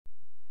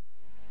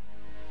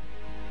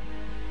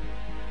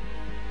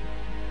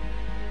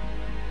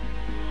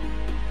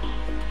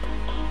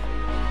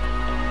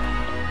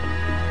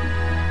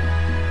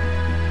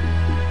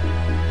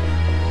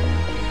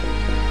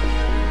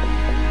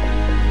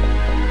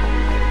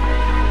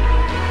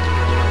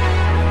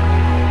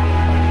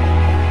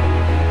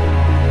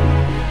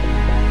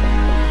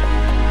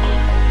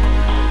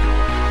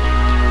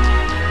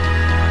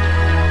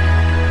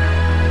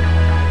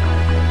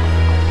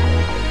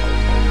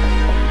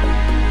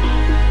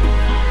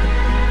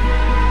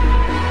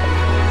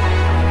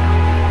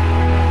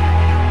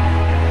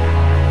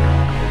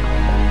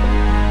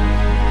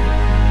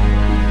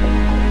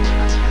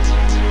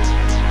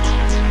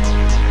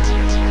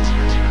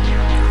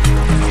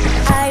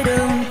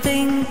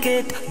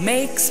it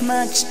makes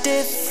much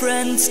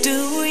difference to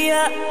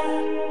ya.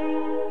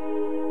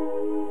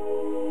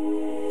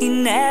 He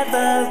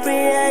never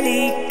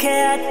really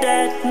cared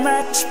that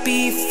much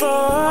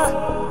before.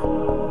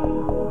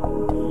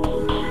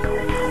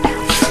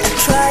 I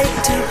tried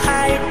to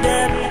hide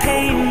the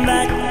pain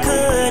but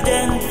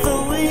couldn't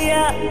fool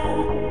ya.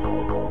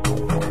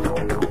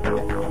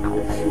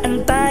 And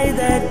by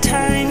the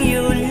time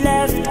you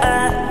left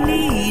I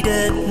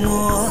needed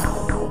more.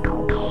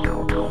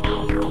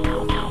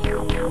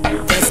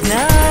 There's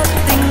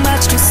nothing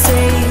much to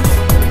say.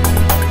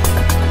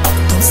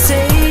 Don't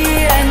say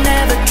I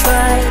never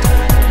tried.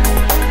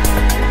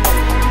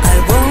 I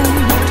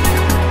won't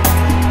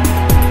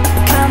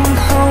come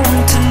home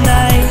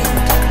tonight.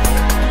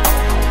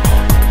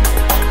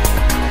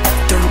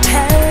 Don't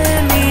tell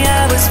me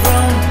I was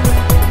wrong.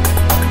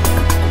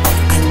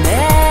 I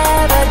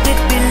never did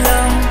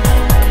belong.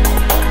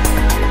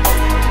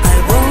 I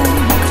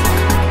won't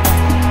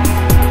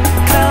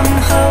come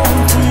home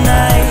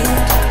tonight.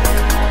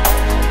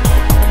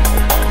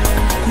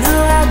 No,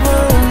 I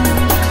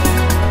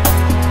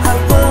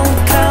won't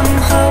come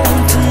home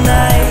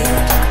tonight.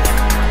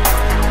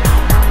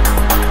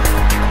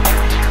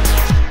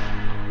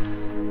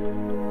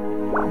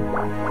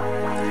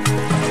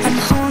 I'm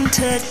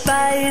haunted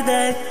by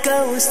the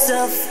ghosts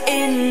of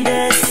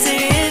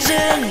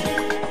indecision.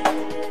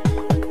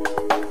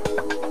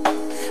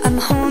 I'm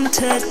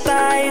haunted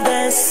by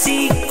the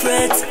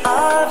secrets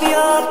of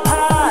your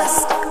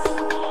past.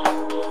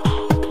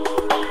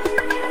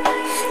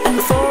 And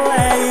for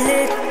a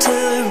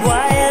little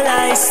while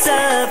I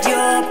served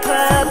your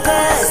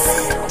purpose.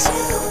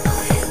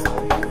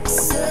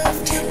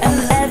 And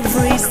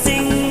every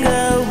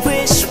single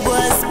wish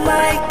was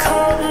my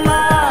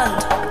command.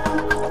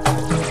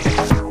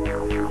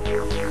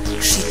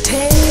 She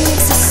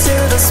takes a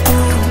silver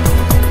spoon.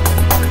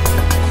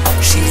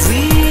 She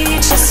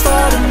reaches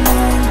for the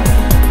moon.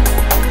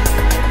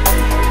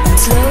 And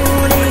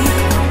slowly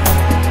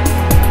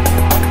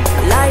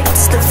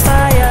lights the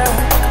fire.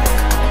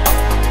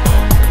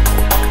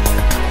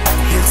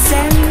 He'll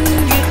send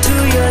you to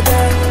your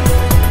death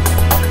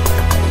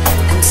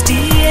and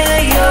steal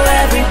your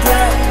every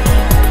breath.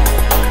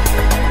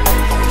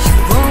 You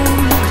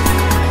won't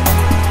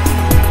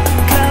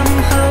come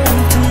home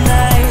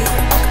tonight.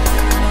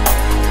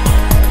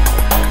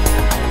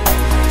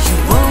 You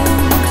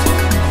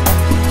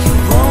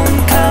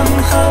won't come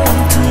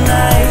home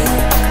tonight.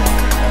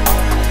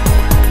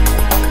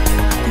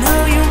 No,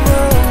 you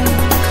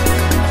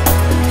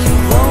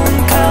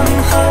won't come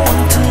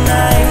home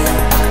tonight.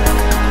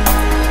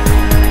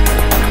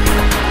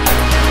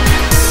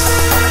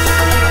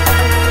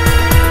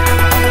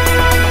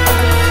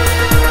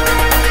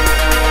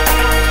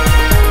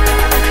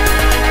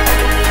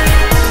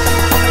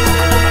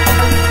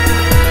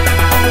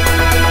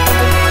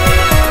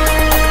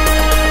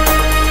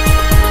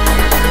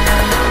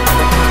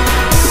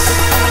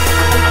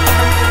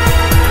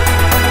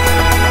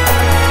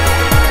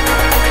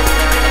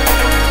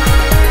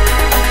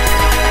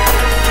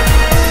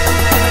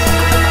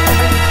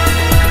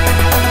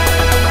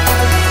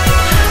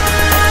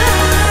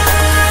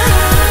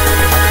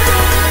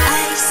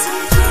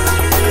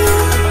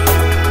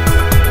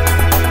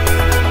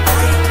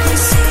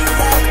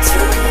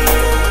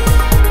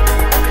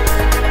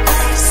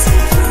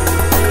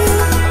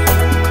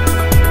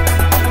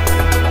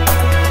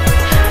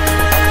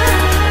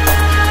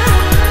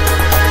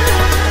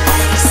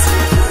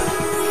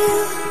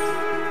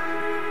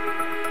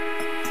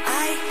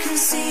 I can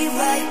see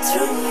right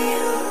through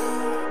you.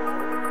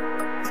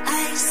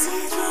 I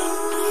see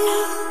through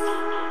you.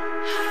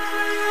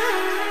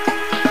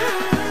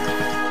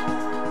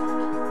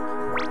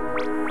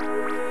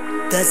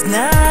 There's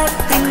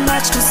nothing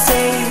much to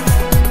say.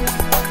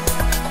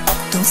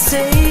 Don't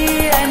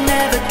say I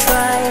never tried.